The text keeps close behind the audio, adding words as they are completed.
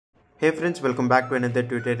Hey friends, welcome back to another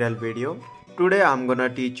tutorial video. Today I'm gonna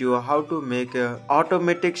teach you how to make a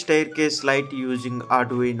automatic staircase light using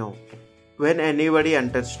Arduino. When anybody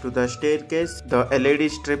enters to the staircase, the LED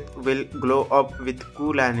strip will glow up with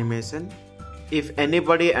cool animation. If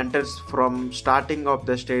anybody enters from starting of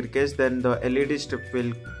the staircase, then the LED strip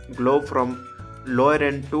will glow from lower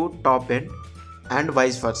end to top end and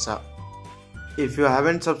vice versa. If you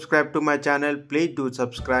haven't subscribed to my channel, please do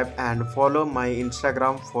subscribe and follow my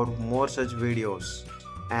Instagram for more such videos.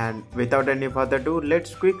 And without any further ado,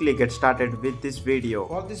 let's quickly get started with this video.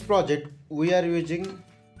 For this project, we are using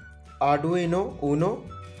Arduino Uno,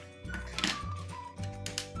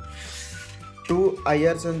 2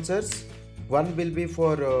 IR sensors, one will be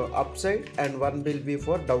for upside and one will be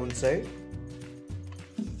for downside,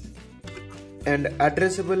 and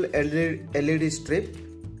addressable LED strip.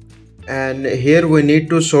 And here we need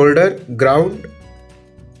to solder ground,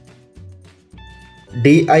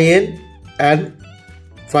 DIN and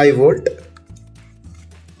 5 volt,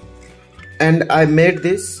 and I made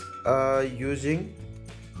this using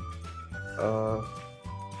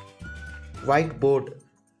white board,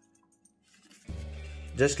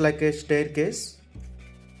 just like a staircase.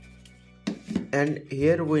 And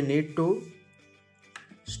here we need to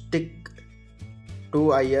stick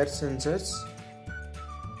 2 IR sensors.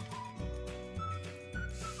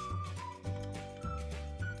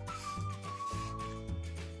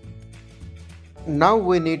 Now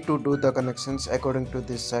we need to do the connections according to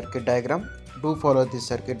this circuit diagram. Do follow this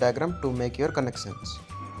circuit diagram to make your connections.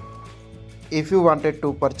 If you wanted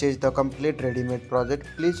to purchase the complete ready-made project,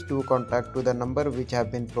 please do contact to the number which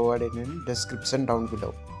have been provided in description down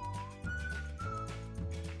below.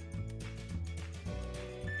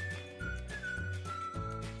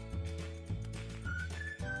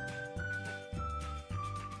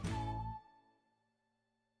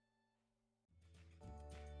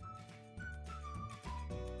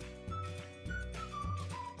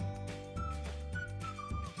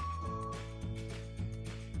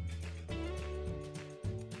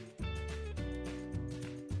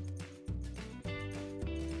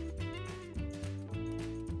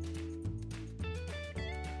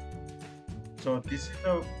 So this is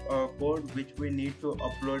the code which we need to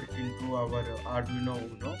upload into our Arduino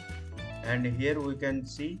Uno, and here we can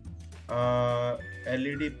see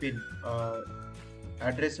LED pin,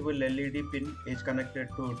 addressable LED pin is connected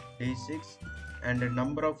to D6, and the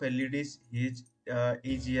number of LEDs is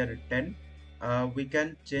here 10. We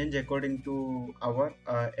can change according to our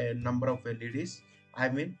number of LEDs. I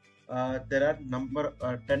mean there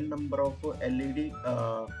are 10 number of LED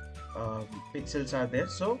pixels are there,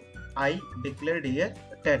 so I declared here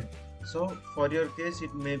 10. So for your case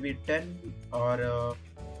it may be 10 or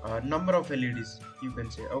number of LEDs you can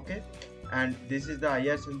say. Okay, and this is the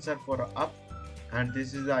IR sensor for up and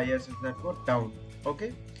this is the IR sensor for down.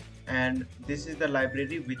 Okay, and this is the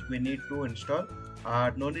library which we need to install.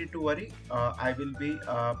 No need to worry, I will be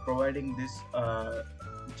providing this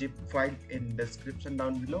zip file in description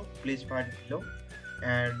down below. Please find it below.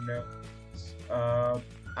 And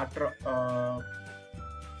after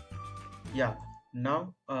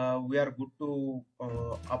now we are good to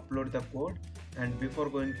upload the code. And before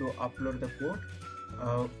going to upload the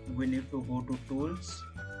code, we need to go to tools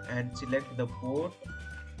and select the port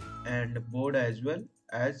and board as well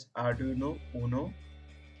as Arduino Uno,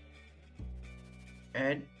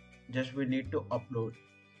 and just we need to upload.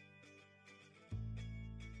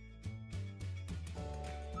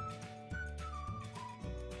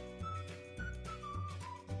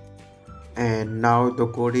 And now the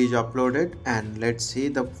code is uploaded, and let's see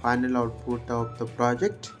the final output of the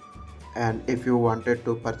project. And if you wanted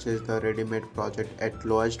to purchase the ready-made project at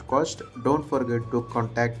lowest cost, don't forget to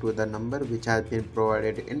contact with the number which has been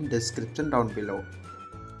provided in description down below.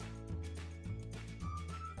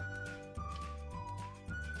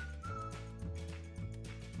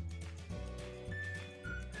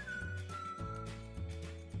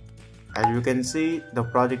 As you can see, the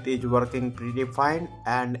project is working pretty fine,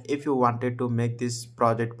 and if you wanted to make this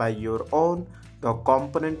project by your own, the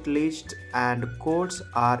component list and codes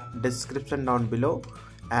are description down below.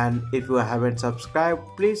 And if you haven't subscribed,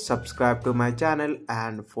 please subscribe to my channel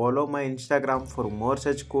and follow my Instagram for more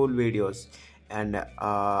such cool videos. And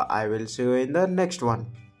I will see you in the next one.